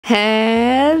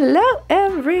Hello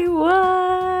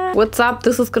everyone! What's up?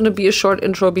 This is gonna be a short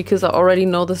intro because I already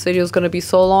know this video is gonna be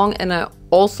so long, and I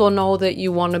also know that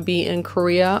you want to be in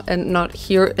Korea and not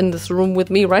here in this room with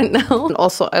me right now. And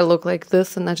also I look like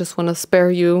this and I just want to spare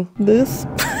you this.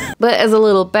 But as a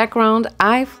little background,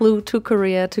 I flew to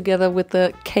Korea together with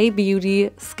the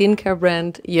K-beauty skincare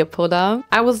brand Yepoda.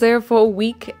 I was there for a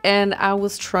week and I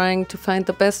was trying to find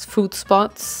the best food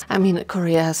spots. I mean,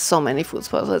 Korea has so many food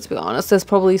spots, let's be honest. There's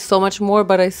probably so much more,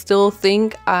 but I still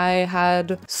think I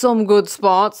had some good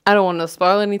spots. I don't want to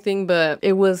spoil anything, but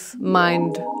it was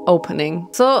mind-opening.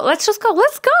 So let's just go.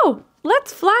 Let's go.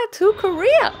 Let's fly to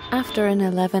Korea. After an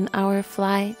 11-hour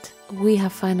flight, we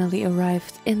have finally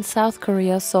arrived in South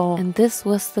Korea, Seoul. And this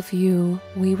was the view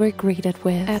we were greeted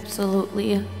with.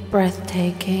 Absolutely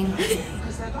breathtaking.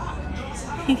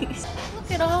 Look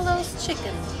at all those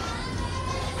chickens.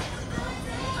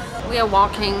 We are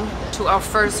walking to our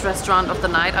first restaurant of the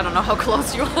night. I don't know how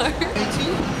close you are.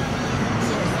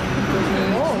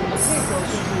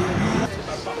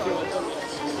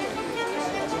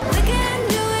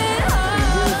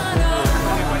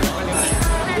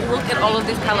 Look at all of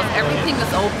these colors. Everything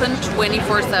is open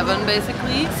 24/7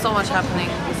 basically. So much happening.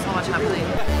 So much happening.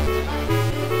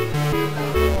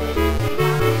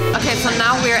 Okay, so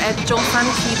now we're at Jongsan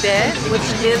Kidae, which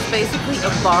is basically a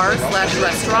bar slash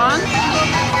restaurant.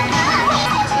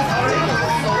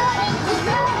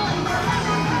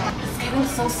 It's getting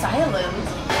so silent.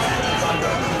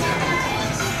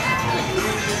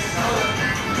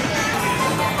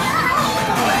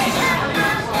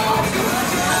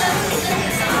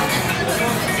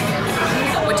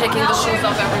 We're taking the shoes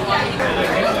off, everyone.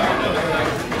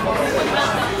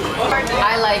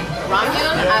 I like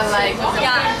ramyun, I like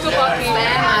tteokbokki,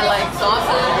 I like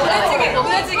sausage.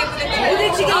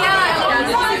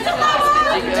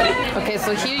 Okay,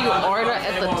 so here you order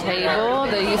at the table.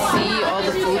 There you see all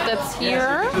the food that's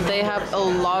here. They have a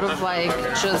lot of like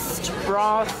just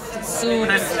broth,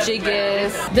 soups,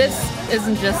 jjigaes. This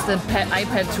isn't just an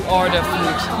iPad to order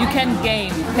food. You can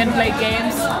game. You can play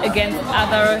games against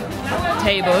other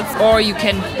tables, or you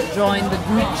can join the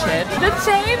group chat. The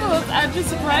tables are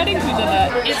just writing to each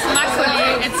other. It's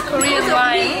makgeolli, it's Korean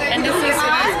wine, and this is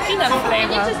peanut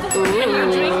flavor. And you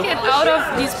drink it out of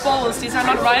these bowls. These are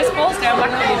not rice bowls, they are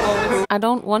makgeolli bowls. I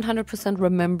don't 100%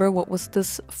 remember what was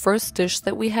this first dish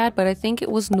that we had, but I think it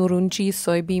was nurungji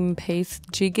soybean paste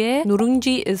jjigae.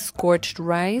 Nurungji is scorched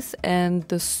rice, and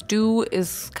the stew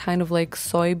is kind of like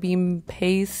soybean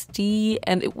pasty,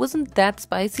 and it wasn't that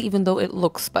spicy, even though it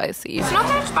looks spicy. It's not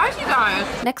that spicy, guys.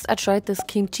 Next, I tried this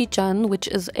kimchi-chan, which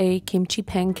is a kimchi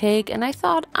pancake, and I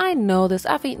thought, I know this.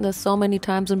 I've eaten this so many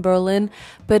times in Berlin,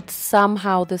 but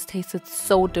somehow this tasted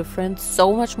so different,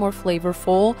 so much more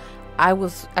flavorful. I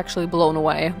was actually blown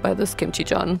away by this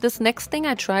kimchi-chan. This next thing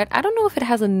I tried, I don't know if it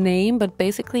has a name, but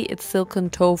basically it's silken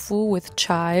tofu with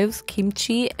chives,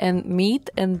 kimchi, and meat,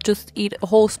 and just eat a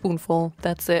whole spoonful.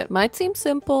 That's it. Might seem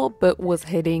simple, but was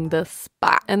hitting the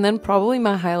spot. And then probably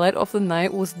my highlight of the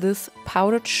night was this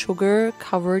powdered sugar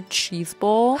covered cheese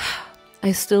ball.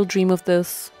 I still dream of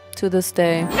this to this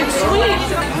day. It's sweet.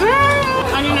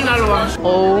 I need another one.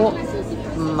 Oh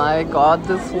my god,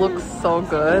 this looks so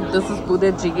good. This is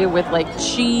budae jjigae with like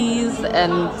cheese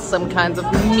and some kinds of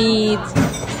meat.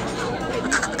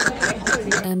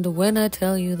 And when I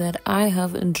tell you that I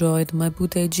have enjoyed my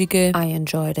budae jjigae, I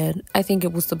enjoyed it. I think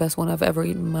it was the best one I've ever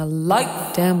eaten in my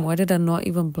life. Damn, why did I not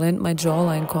even blend my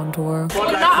jawline contour?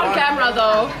 You're not on camera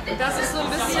though. Das ist so ein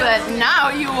bisschen. But now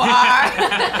you are.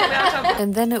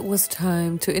 And then it was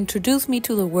time to introduce me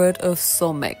to the word of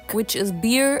somek, which is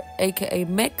beer, aka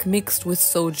mek, mixed with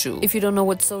soju. If you don't know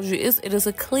what soju is, it is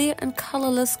a clear and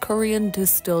colorless Korean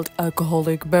distilled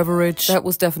alcoholic beverage. That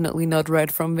was definitely not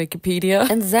read from Wikipedia.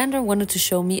 And Xander wanted to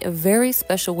show me a very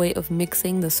special way of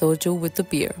mixing the soju with the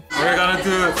beer. We're gonna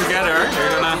do it together.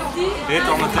 We're gonna hit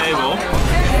on the table.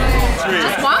 3.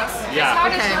 Just once? Yeah.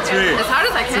 Okay. 3. As hard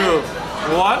as I can. 2.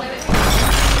 1.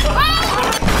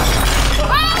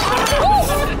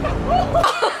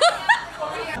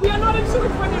 We are not in sugar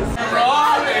for this.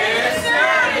 Promise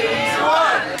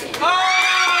 31.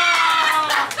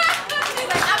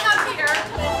 I'm not Peter.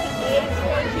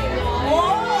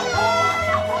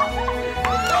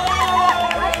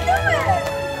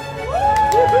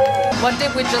 What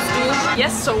did we just do?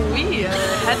 Yes, so we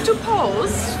had to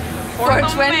pose For a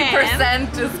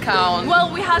 20% discount.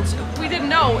 Well, we didn't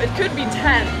know. It could be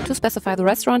 10. To specify, the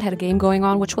restaurant had a game going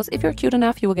on, which was if you're cute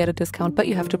enough, you will get a discount, but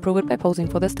you have to prove it by posing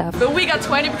for the staff. But we got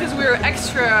 20 because we were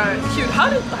extra cute. How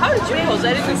did you pose?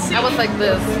 I didn't see. I was like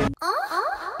this.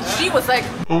 She was like,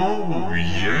 Oh,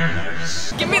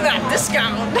 yes. give me that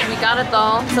discount. We got it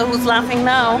though. So who's laughing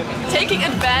now? Taking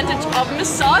advantage of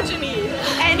misogyny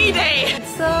any day.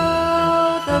 So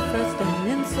the first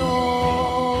day in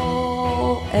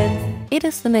Seoul, and it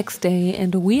is the next day,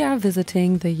 and we are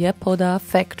visiting the Yepoda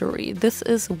factory. This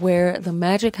is where the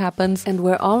magic happens and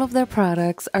where all of their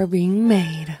products are being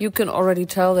made. You can already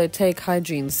tell they take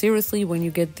hygiene seriously when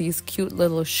you get these cute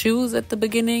little shoes at the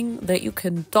beginning that you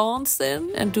can dance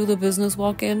in and do the business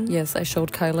walk in. Yes, I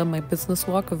showed Kyla my business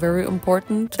walk, very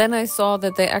important. Then I saw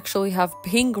that they actually have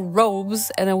pink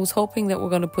robes, and I was hoping that we're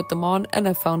gonna put them on, and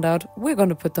I found out we're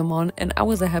gonna put them on, and I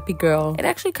was a happy girl. It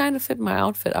actually kind of fit my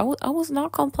outfit. I was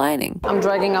not complaining. I'm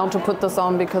dragging out to put this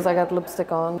on because I got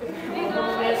lipstick on.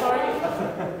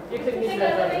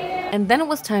 And then it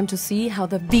was time to see how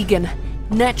the vegan,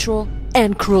 natural,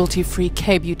 and cruelty-free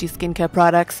K-beauty skincare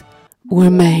products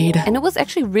were made. And it was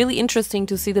actually really interesting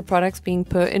to see the products being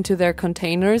put into their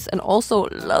containers, and also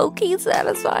low-key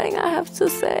satisfying, I have to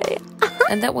say.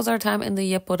 And that was our time in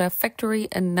the Yepoda factory,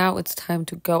 and now it's time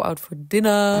to go out for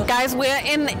dinner. Guys, we're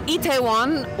in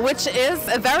Itaewon, which is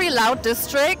a very loud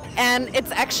district, and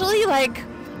it's actually like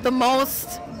the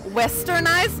most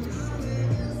westernized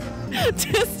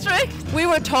district. We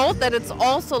were told that it's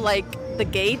also like the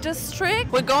gay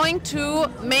district. We're going to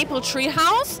Maple Tree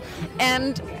House,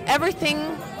 and everything.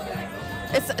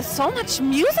 It's so much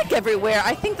music everywhere.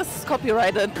 I think this is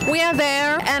copyrighted. We are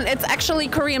there, and it's actually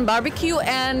Korean barbecue,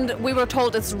 and we were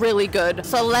told it's really good.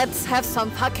 So let's have some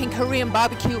fucking Korean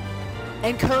barbecue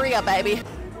in Korea, baby.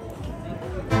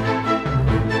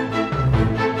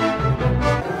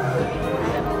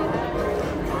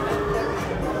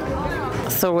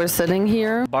 So we're sitting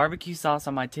here. Barbecue sauce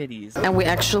on my titties. And we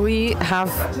actually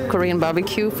have Korean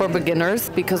barbecue for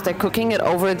beginners because they're cooking it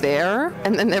over there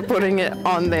and then they're putting it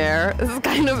on there. This is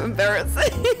kind of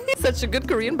embarrassing. Such a good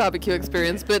Korean barbecue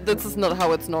experience, but this is not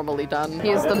how it's normally done.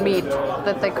 Here's the meat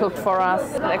that they cooked for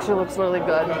us. It actually looks really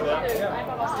good.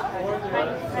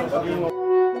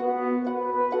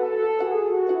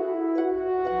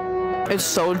 It's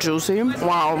so juicy.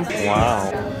 Wow.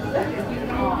 Wow.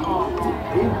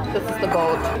 This is the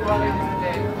boat.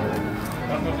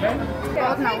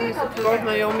 Both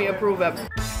Naomi approve it.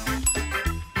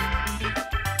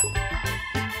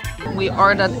 We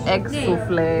ordered egg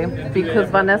souffle because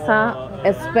Vanessa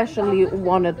especially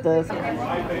wanted this.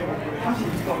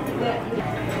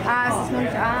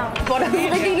 Boah, das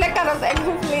ist richtig lecker, das Egg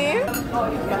souffle.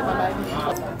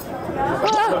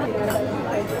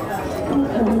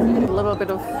 A little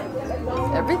bit of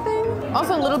everything.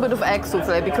 Also a little bit of egg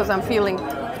souffle because I'm feeling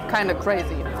kind of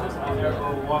crazy.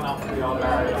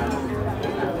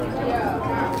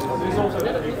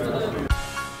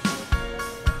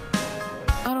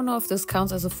 I don't know if this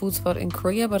counts as a food spot in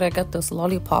Korea, but I got this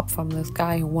lollipop from this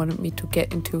guy who wanted me to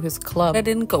get into his club. I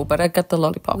didn't go, but I got the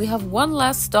lollipop. We have one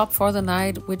last stop for the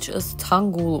night, which is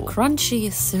Tanggul.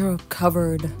 Crunchy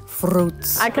syrup-covered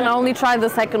fruits. I can only try the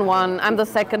second one. I'm the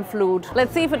second flute.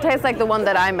 Let's see if it tastes like the one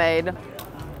that I made.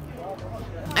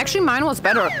 Actually, mine was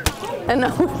better. And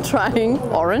now we're trying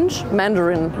orange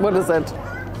mandarin. What is it?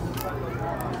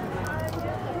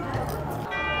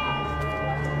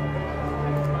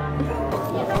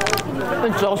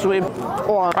 It's so sweet.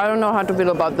 Oh, I don't know how to feel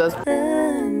about this.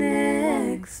 The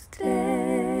next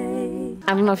day.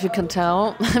 I don't know if you can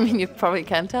tell. I mean, you probably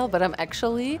can't tell, but I'm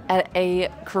actually at a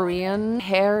Korean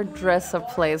hairdresser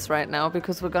place right now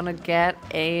because we're gonna get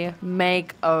a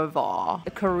makeover.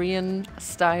 A Korean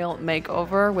style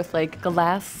makeover with like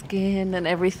glass skin and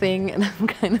everything. And I'm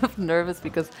kind of nervous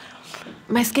because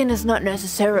my skin is not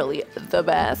necessarily the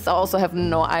best. I also have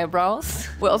no eyebrows.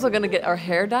 We're also gonna get our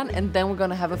hair done, and then we're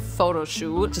gonna have a photo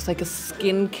shoot, just like a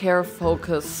skincare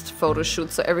focused photo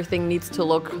shoot. So everything needs to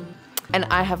look, and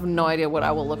I have no idea what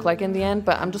I will look like in the end,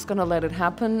 but I'm just gonna let it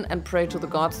happen and pray to the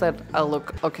gods that I'll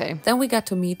look okay. Then we got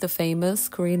to meet the famous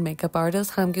Korean makeup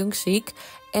artist Ham Kyung-sik,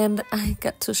 and I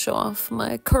got to show off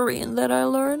my Korean that I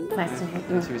learned. Nice to meet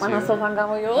you.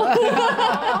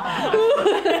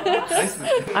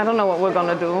 I don't know what we're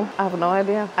gonna do. I have no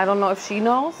idea. I don't know if she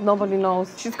knows. Nobody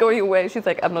knows. She's going away. She's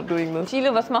like, I'm not doing this. Chile,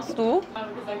 was machst du?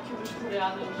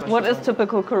 What is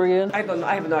typical Korean? I don't know.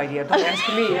 I have no idea. Don't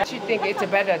ask me. She thinks it's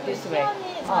better this way.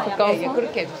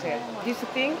 그렇게 해주세요. This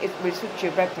thing it will suit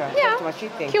you better. Yeah. That's what she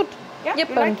thinks. Cute. Yeah, yep.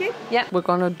 You like it? Yeah. We're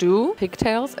gonna do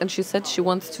pigtails, and she said she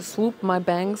wants to swoop my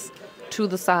bangs to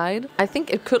the side. I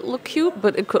think it could look cute,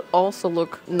 but it could also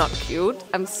look not cute.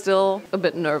 I'm still a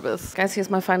bit nervous. Guys, here's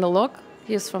my final look.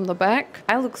 Here's from the back.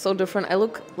 I look so different. I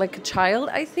look like a child,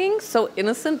 I think. So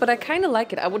innocent, but I kind of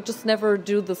like it. I would just never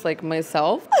do this like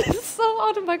myself. It's so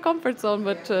out of my comfort zone,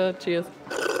 but cheers.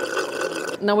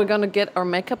 Now we're gonna get our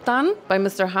makeup done by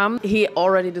Mr. Ham. He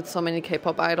already did so many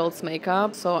K-pop idols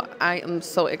makeup, so I am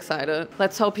so excited.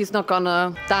 Let's hope he's not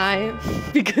gonna die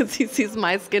because he sees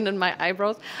my skin and my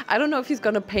eyebrows. I don't know if he's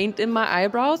gonna paint in my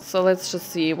eyebrows, so let's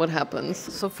just see what happens.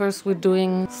 So first we're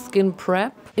doing skin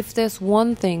prep. If there's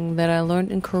one thing that I learned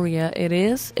in Korea, it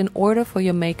is in order for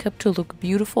your makeup to look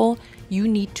beautiful, you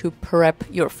need to prep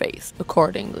your face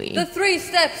accordingly. The 3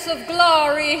 steps of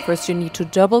glory. First you need to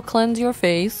double cleanse your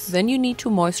face, then you need to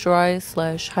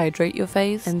moisturize/hydrate your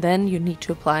face, and then you need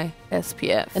to apply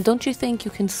SPF. And don't you think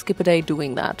you can skip a day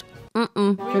doing that?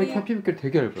 피부결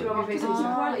되게 얇아요.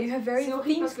 You have very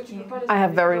thin skin. I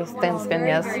have very thin skin,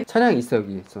 yes. 차량이 있어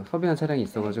여기 있어. 섭외한 차량이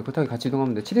있어가지고 그렇다고 같이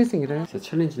이동하면 돼. 7인승이래. 진짜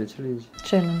챌린지네 챌린지.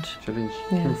 Challenge. 챌린지.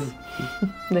 Yes.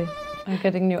 네. I'm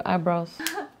getting new eyebrows.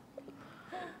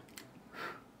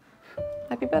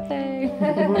 Happy birthday.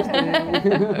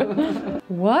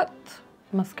 What?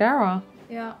 Mascara?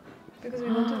 Yeah, because we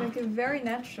want to make it very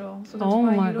natural. So that's Oh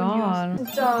why my you don't god. use.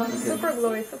 It's super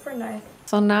glowy, super nice.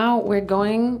 So now we're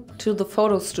going to the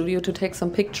photo studio to take some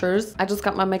pictures. I just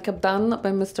got my makeup done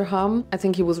by Mr. Ham. I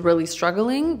think he was really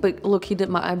struggling, but look, he did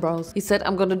my eyebrows. He said,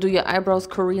 I'm gonna do your eyebrows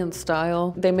Korean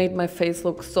style. They made my face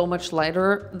look so much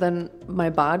lighter than my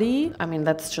body. I mean,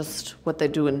 that's just what they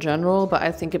do in general, but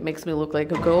I think it makes me look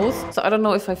like a ghost. So I don't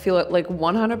know if I feel like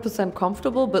 100%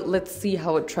 comfortable, but let's see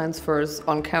how it transfers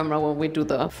on camera when we do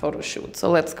the photo shoot. So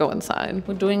let's go inside.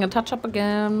 We're doing a touch-up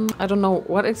again. I don't know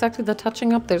what exactly they're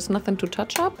touching up. There's nothing to touch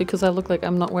up because I look like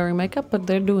I'm not wearing makeup, but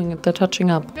they're doing it. They're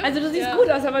touching up. Also du siehst gut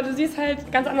aus, aber du siehst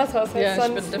halt ganz anders aus als Ja, ich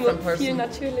bin sonst. different Nur viel person.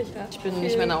 natürlicher. Ich bin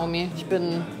nicht mehr Naomi. Ich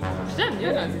bin... Stimmt,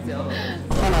 ja, dann sieht sie auch aus.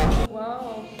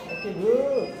 Wow. Okay,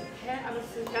 good. Hä, aber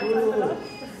es ist ganz anders.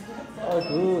 Oh,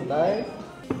 good, nice.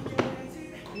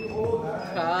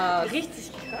 Krass.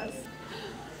 Richtig krass.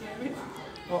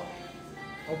 Oh,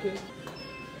 okay.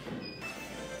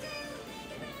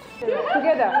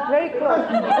 Together, very close.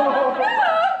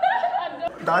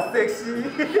 Not sexy.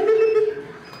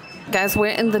 Guys, we're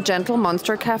in the Gentle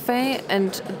Monster Cafe,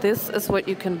 and this is what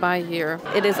you can buy here.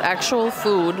 It is actual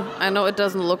food. I know it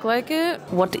doesn't look like it.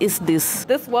 What is this?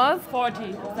 This was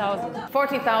 40,000.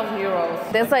 40,000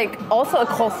 euros. There's like also a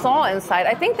croissant inside.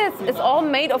 I think this is all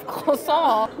made of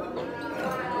croissant.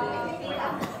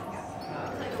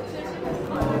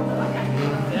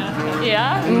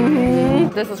 Yeah?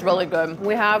 This is really good.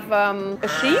 We have a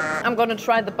sheep. I'm gonna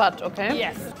try the butt, okay?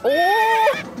 Yes.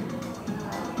 Oh!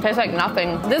 Tastes like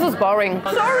nothing. This is boring.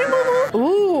 Sorry, Boo.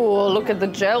 Ooh, look at the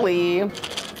jelly.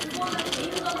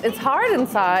 It's hard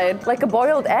inside, like a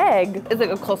boiled egg. Is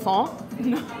it a croissant?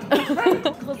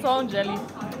 Croissant jelly.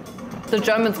 The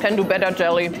Germans can do better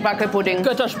jelly. Wackelpudding.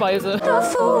 Götterspeise.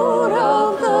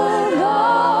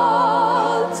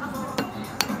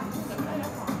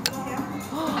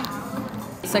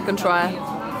 Second try.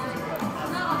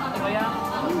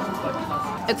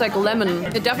 It's like lemon.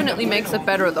 It definitely makes it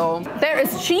better though. There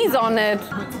is cheese on it.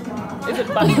 Is it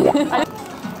butter?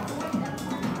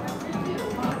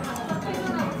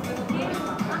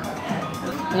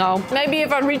 No. Maybe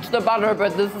if I reach the butter,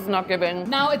 but this is not giving.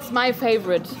 Now it's my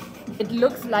favorite. It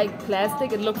looks like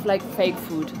plastic, it looks like fake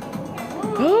food.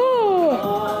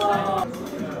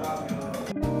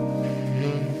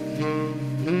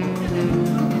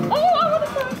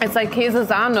 It's like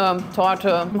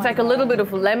Käse-Sahne-Torte. It's like a little bit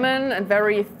of lemon and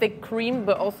very thick cream,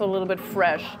 but also a little bit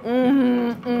fresh.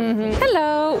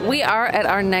 Hello, we are at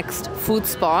our next food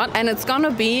spot, and it's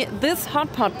gonna be this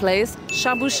hot pot place,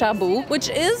 Shabu Shabu, which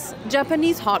is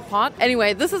Japanese hot pot.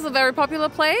 Anyway, this is a very popular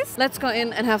place. Let's go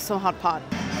in and have some hot pot.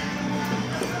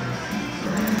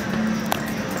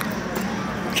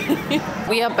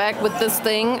 We are back with this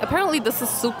thing. Apparently this is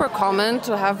super common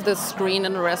to have this screen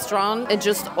in a restaurant and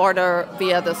just order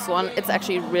via this one. It's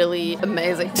actually really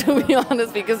amazing, to be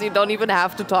honest, because you don't even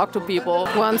have to talk to people.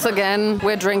 Once again,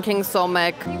 we're drinking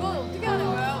Somek.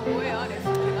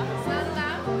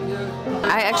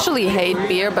 I actually hate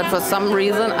beer, but for some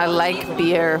reason I like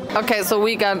beer. Okay, so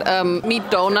we got meat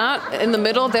donut. In the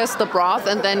middle there's the broth,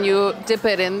 and then you dip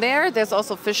it in there. There's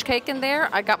also fish cake in there.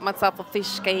 I got myself a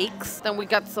fish cakes. Then we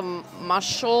got some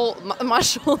mussel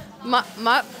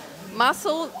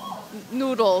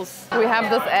noodles. We have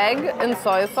this egg in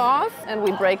soy sauce, and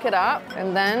we break it up,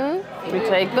 and then we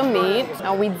take the meat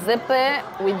and we zip it,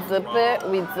 we zip it,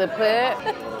 we zip it.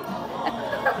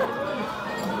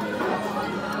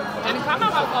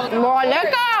 Boah,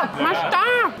 lecker! Mach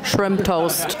Shrimp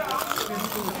toast.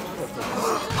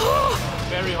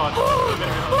 Very hot.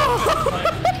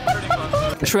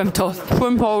 Shrimp toast.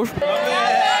 Shrimp toast.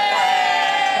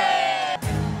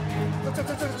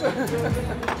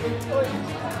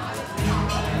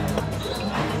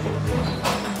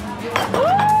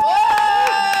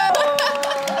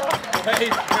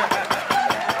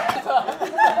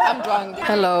 I'm drunk.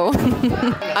 Hello.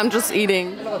 I'm just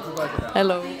eating.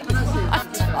 Hello.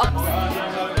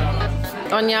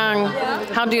 Onyang,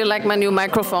 how do you like my new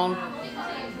microphone?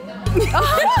 Do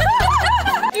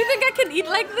you think I can eat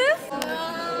like this?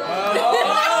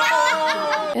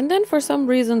 And then for some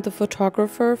reason the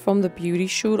photographer from the beauty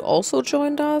shoot also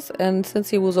joined us, and since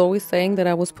he was always saying that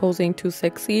I was posing too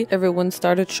sexy, everyone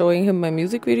started showing him my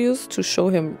music videos to show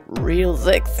him real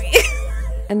sexy.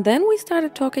 And then we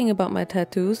started talking about my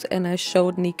tattoos, and I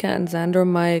showed Nika and Xander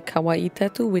my kawaii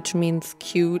tattoo, which means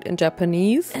cute in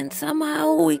Japanese. And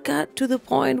somehow we got to the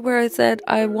point where I said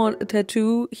I want a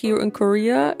tattoo here in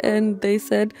Korea, and they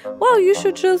said, well, you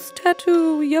should just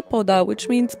tattoo yepoda, which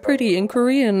means pretty in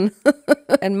Korean.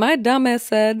 And my dumbass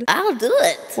said, I'll do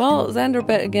it. Well, Xander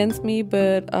bet against me,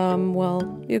 but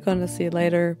well, you're gonna see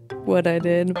later what I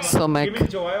did.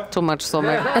 Somek. Too much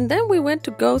somek. And then we went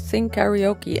to go sing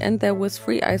karaoke, and there was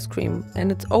free ice cream,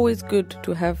 and it's always good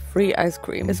to have free ice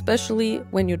cream, especially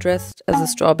when you're dressed as a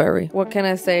strawberry. What can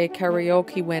I say?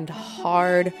 Karaoke went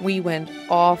hard, we went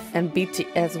off, and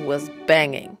BTS was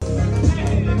banging.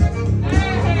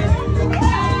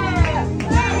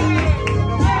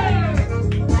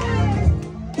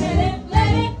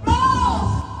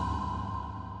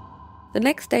 The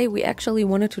next day, we actually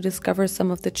wanted to discover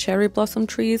some of the cherry blossom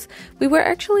trees. We were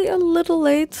actually a little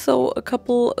late, so a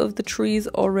couple of the trees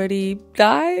already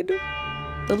died.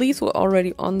 The leaves were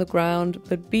already on the ground,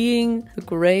 but being the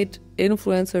great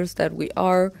influencers that we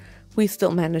are, we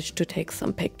still managed to take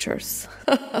some pictures.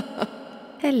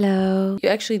 Hello. You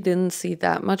actually didn't see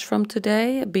that much from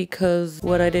today, because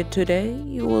what I did today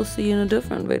you will see in a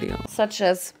different video. Such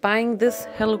as buying this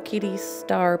Hello Kitty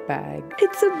star bag.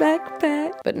 It's a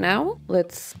backpack. But now,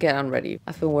 let's get on ready.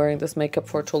 I've been wearing this makeup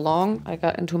for too long. I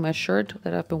got into my shirt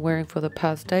that I've been wearing for the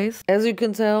past days. As you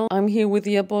can tell, I'm here with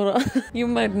Yepoda. You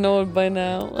might know it by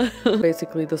now.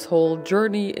 Basically, this whole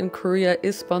journey in Korea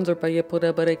is sponsored by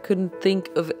Yepoda, but I couldn't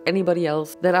think of anybody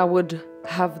else that I would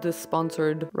have this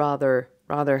sponsored, rather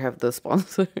have this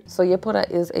sponsored. So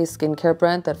Yepoda is a skincare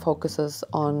brand that focuses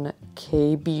on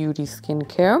K-beauty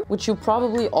skincare, which you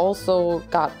probably also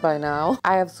got by now.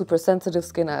 I have super sensitive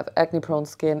skin, I have acne prone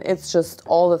skin. It's just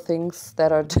all the things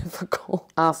that are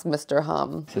difficult. Ask Mr.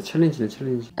 Hum. It's a challenge.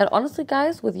 And honestly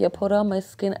guys, with Yepoda, my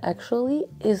skin actually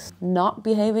is not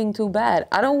behaving too bad.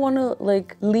 I don't want to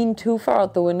like lean too far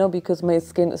out the window because my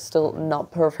skin is still not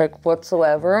perfect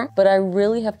whatsoever. But I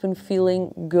really have been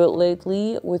feeling good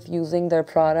lately with using their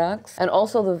products, and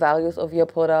also the values of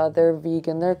Yepoda. They're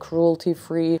vegan, they're cruelty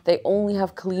free, they only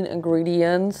have clean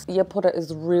ingredients. Yepoda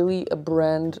is really a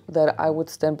brand that I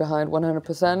would stand behind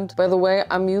 100%. By the way,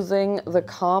 I'm using the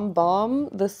Calm Balm.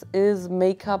 This is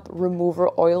makeup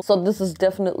remover oil, so this is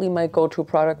definitely my go-to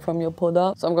product from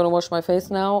Yepoda. So I'm gonna wash my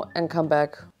face now and come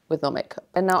back with no makeup.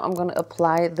 And now I'm gonna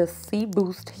apply the C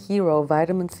Boost Hero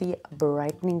Vitamin C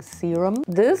Brightening Serum.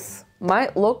 This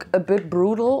might look a bit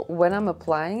brutal when I'm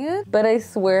applying it, but I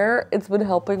swear it's been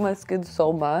helping my skin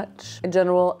so much. In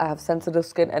general, I have sensitive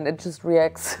skin and it just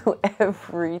reacts to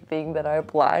everything that I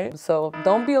apply. So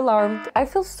don't be alarmed. I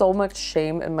feel so much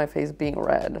shame in my face being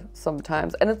red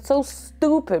sometimes. And it's so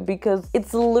stupid because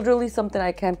it's literally something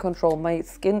I can't control. My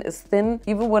skin is thin.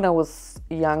 Even when I was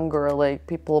younger, like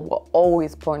people were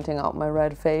always pointing out my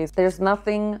red face. There's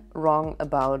nothing wrong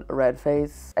about a red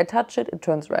face. I touch it, it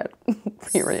turns red,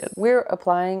 period. We're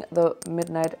applying the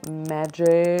Midnight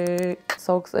Magic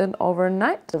Soaks in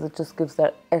overnight because it just gives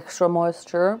that extra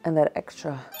moisture and that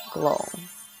extra glow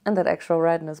and that extra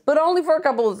redness, but only for a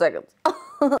couple of seconds.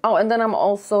 Oh, and then I'm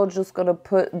also just gonna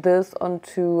put this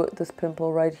onto this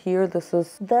pimple right here. This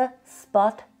is the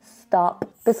Spot Stop.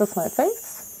 This is my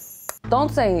face.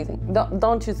 Don't say anything.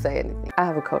 Don't you say anything. I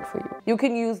have a code for you. You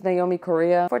can use Naomi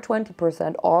Korea for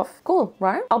 20% off. Cool,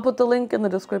 right? I'll put the link in the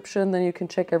description, then you can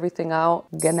check everything out.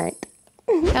 Good night.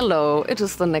 Hello, it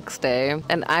is the next day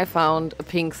and I found a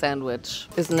pink sandwich.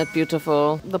 Isn't it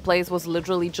beautiful? The place was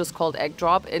literally just called Egg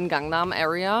Drop in Gangnam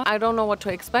area. I don't know what to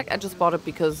expect. I just bought it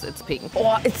because it's pink.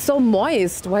 Oh, it's so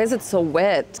moist. Why is it so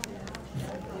wet?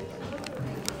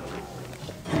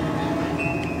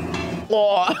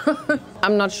 Oh.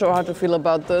 I'm not sure how to feel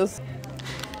about this.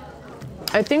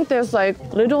 I think there's like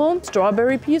little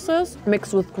strawberry pieces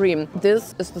mixed with cream.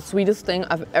 This is the sweetest thing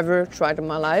I've ever tried in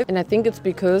my life. And I think it's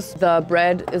because the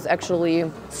bread is actually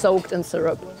soaked in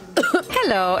syrup.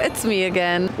 Hello, it's me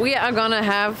again. We are gonna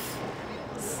have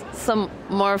some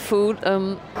more food.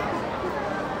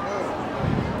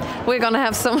 We're gonna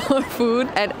have some more food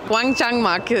at Gwangjang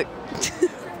Market.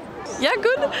 Yeah,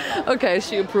 good? Okay,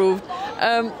 she approved.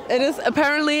 It is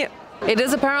apparently It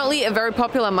is apparently a very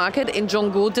popular market in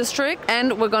Jonggu district,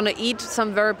 and we're gonna eat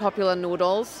some very popular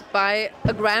noodles by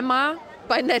a grandma.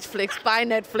 By Netflix.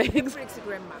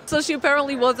 So she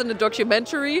apparently was in a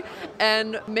documentary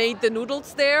and made the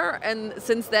noodles there, and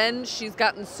since then she's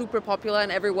gotten super popular and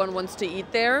everyone wants to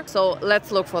eat there. So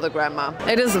let's look for the grandma.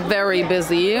 It is very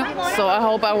busy, so I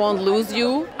hope I won't lose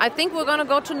you. I think we're gonna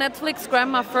go to Netflix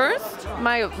grandma first.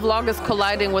 My vlog is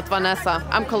colliding with Vanessa.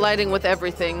 I'm colliding with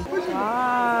everything.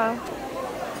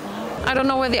 I don't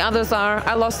know where the others are.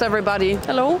 I lost everybody.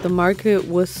 Hello? The market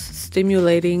was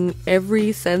stimulating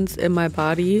every sense in my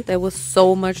body. There was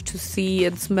so much to see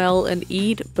and smell and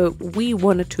eat, but we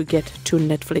wanted to get to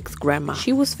Netflix grandma.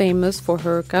 She was famous for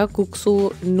her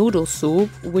galguksu noodle soup,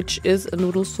 which is a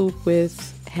noodle soup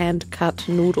with hand-cut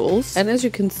noodles. And as you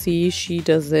can see, she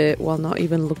does it while not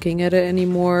even looking at it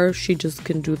anymore. She just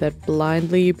can do that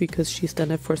blindly because she's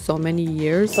done it for so many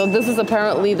years. So this is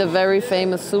apparently the very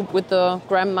famous soup with the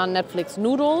grandma Netflix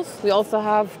noodles. We also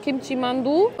have kimchi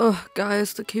mandu. Oh,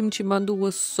 guys, the kimchi mandu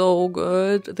was so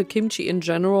good. The kimchi in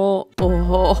general.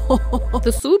 Oh,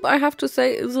 the soup, I have to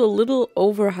say, is a little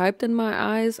overhyped in my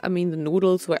eyes. I mean, the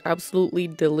noodles were absolutely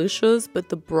delicious, but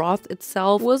the broth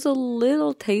itself was a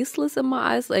little tasteless in my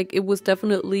eyes. Like, it was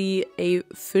definitely a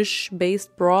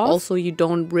fish-based broth. Also, you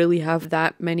don't really have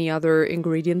that many other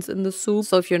ingredients in the soup.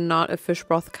 So if you're not a fish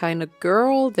broth kind of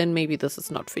girl, then maybe this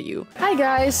is not for you. Hi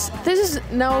guys, this is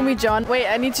Naomijon. Wait,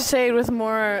 I need to say it with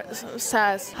more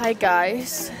sass. Hi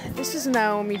guys, this is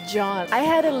Naomijon. I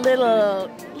had a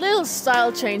little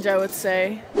style change, I would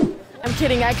say. I'm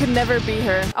kidding, I could never be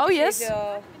her. Oh yes?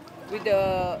 With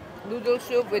the noodle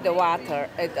soup with the water,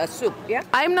 a soup, yeah?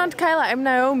 I'm not Kyla, I'm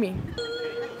Naomi.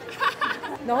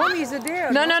 Naomi is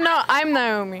there. No, I'm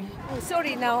Naomi. Oh,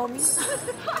 sorry, Naomi.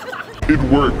 It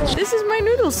worked. This is my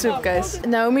noodle soup, guys.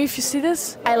 Naomi, if you see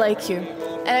this, I like you.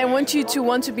 And I want you to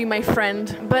want to be my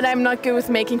friend. But I'm not good with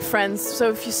making friends. So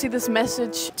if you see this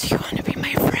message, do you want to be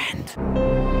my friend?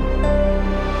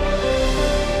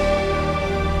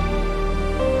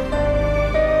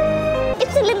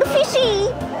 It's a little fishy.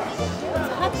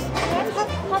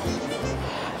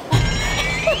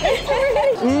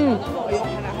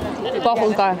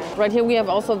 Right here we have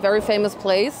also a very famous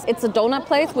place. It's a donut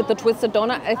place with the twisted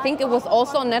donut. I think it was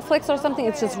also on Netflix or something.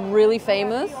 It's just really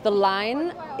famous. The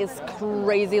line is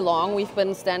crazy long. We've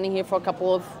been standing here for a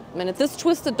couple of minutes. This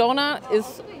twisted donut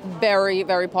is very,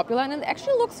 very popular and it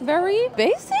actually looks very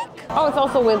basic. Oh, it's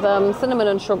also with cinnamon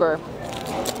and sugar.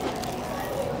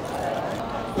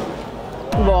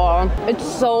 Wow, it's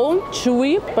so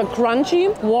chewy but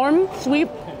crunchy, warm, sweet.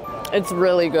 It's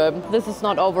really good. This is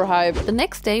not overhyped. The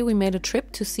next day we made a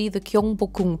trip to see the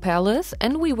Gyeongbokgung Palace,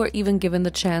 and we were even given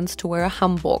the chance to wear a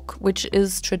hanbok, which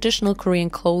is traditional Korean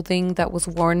clothing that was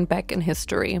worn back in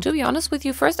history. To be honest with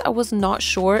you, first I was not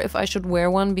sure if I should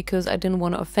wear one because I didn't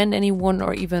want to offend anyone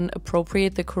or even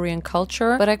appropriate the Korean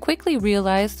culture, but I quickly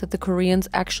realized that the Koreans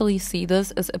actually see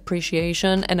this as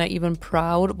appreciation and are even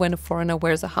proud when a foreigner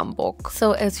wears a hanbok.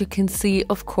 So as you can see,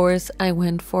 of course, I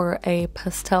went for a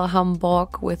pastel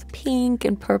hanbok with pink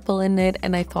and purple in it,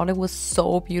 and I thought it was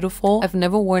so beautiful. I've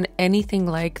never worn anything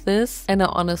like this, and I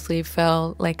honestly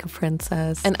felt like a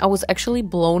princess. And I was actually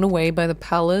blown away by the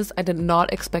palace. I did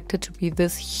not expect it to be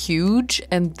this huge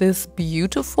and this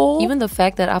beautiful. Even the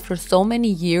fact that after so many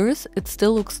years it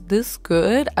still looks this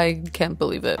good, I can't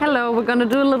believe it. Hello, we're gonna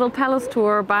do a little palace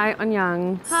tour by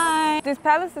Anyang. Hi. This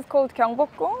palace is called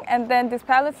Gyeongbokgung, and then this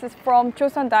palace is from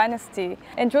Joseon Dynasty.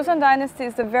 And Joseon Dynasty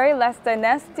is the very last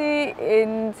dynasty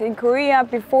in Korea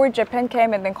before Japan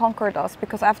came and then conquered us,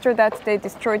 because after that they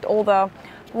destroyed all the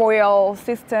royal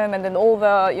system and then all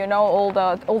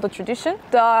the tradition.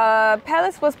 The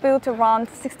palace was built around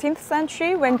 16th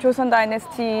century when Joseon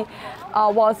Dynasty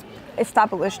was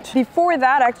established. Before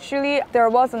that, actually, there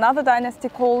was another dynasty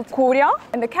called Goryeo,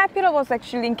 and the capital was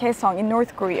actually in Kaesong in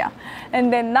North Korea.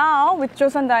 And then now, with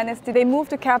Joseon Dynasty, they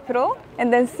moved the capital.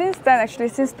 And then since then, actually,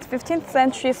 since the 15th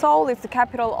century, Seoul is the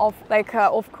capital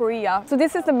of Korea. So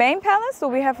this is the main palace. So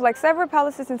we have like several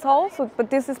palaces in Seoul, but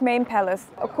this is main palace.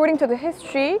 According to the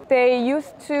history, they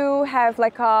used to have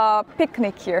like a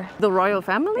picnic here. The royal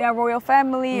family? Yeah, royal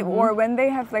family, or when they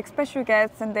have like special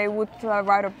guests, and they would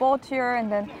ride a boat here, and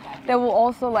then they will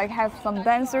also like have some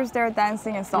dancers there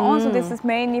dancing and so on. So this is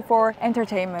mainly for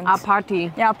entertainment. A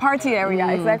party. Yeah, party area,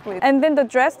 exactly. And then the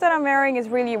dress that I'm wearing is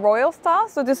really royal style.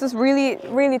 So this is really,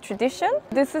 really tradition.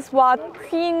 This is what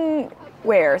Queen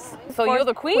wears. So you're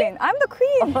the queen? I'm the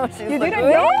queen. Oh, she's you the didn't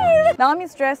queen? know?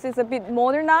 Naomi's dress is a bit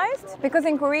modernized because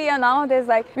in Korea nowadays,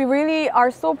 like, we really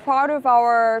are so proud of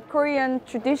our Korean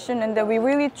tradition, and that we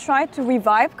really try to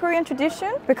revive Korean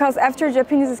tradition, because after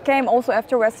Japanese came, also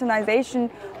after westernization,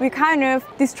 we kind of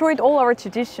destroyed all our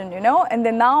tradition, you know, and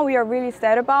then now we are really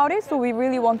sad about it, so we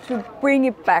really want to bring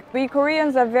it back. We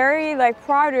Koreans are very like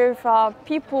proud of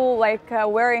people like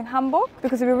wearing hanbok,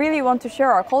 because we really want to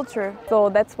share our culture. So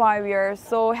that's why we are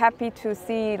so happy to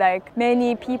see like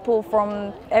many people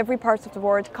from every part of the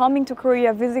world coming to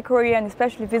Korea, visit Korea, and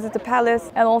especially visit the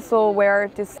palace, and also wear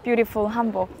this beautiful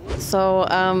hanbok. So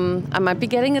I might be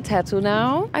getting a tattoo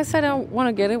now. I said I want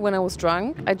to get it when I was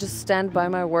drunk. I just stand by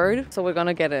my word, so we're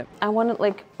gonna get it. I want it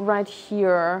like right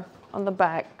here on the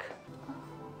back.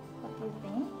 What do you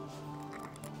think?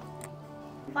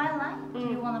 Fine line? Do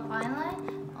you want a fine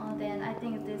line? Oh, then I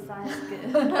think this side is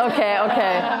good.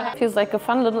 Okay. Feels like a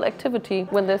fun little activity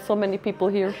when there's so many people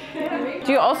here.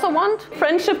 Do you also want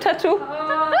friendship tattoo?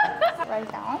 Right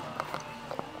down.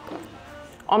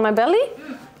 On my belly?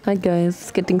 Hi guys,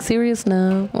 it's getting serious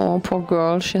now. Oh, poor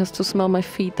girl, she has to smell my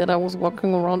feet that I was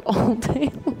walking around all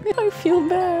day. I feel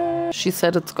bad. She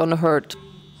said it's gonna hurt.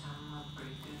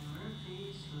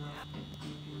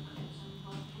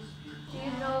 Do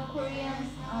you know Korean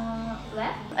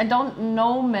rap? I don't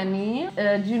know many.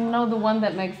 Do you know the one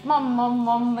that makes mom, mom,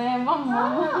 mom, mom,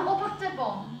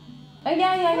 mom?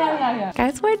 Yeah.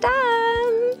 Guys, we're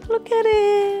done. Look at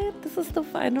it. This is the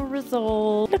final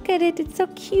result. Look at it. It's so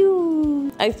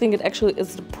cute. I think it actually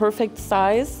is the perfect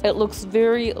size. It looks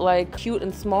very like cute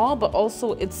and small, but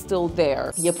also it's still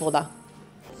there. 예쁘다.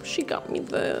 She got me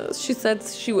this. She said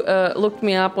she looked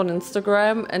me up on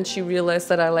Instagram and she realized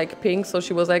that I like pink, so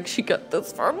she was like, she got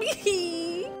this for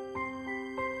me.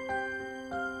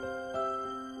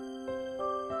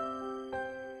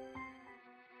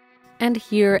 And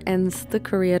here ends the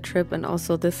Korea trip and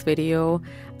also this video.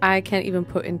 I can't even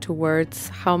put into words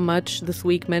how much this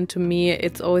week meant to me.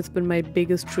 It's always been my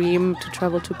biggest dream to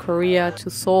travel to Korea,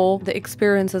 to Seoul. The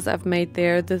experiences I've made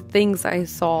there, the things I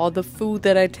saw, the food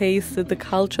that I tasted, the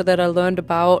culture that I learned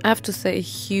about. I have to say a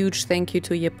huge thank you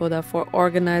to Yepoda for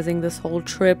organizing this whole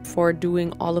trip, for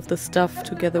doing all of the stuff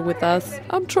together with us.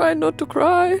 I'm trying not to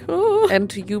cry. And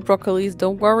to you broccolis,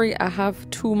 don't worry, I have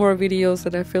 2 more videos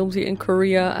that I filmed here in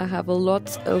Korea. I have a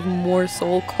lot of more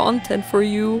Seoul content for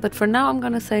you. But for now, I'm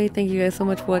gonna say thank you guys so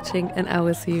much for watching, and I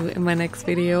will see you in my next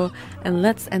video. And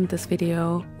let's end this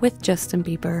video with Justin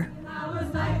Bieber.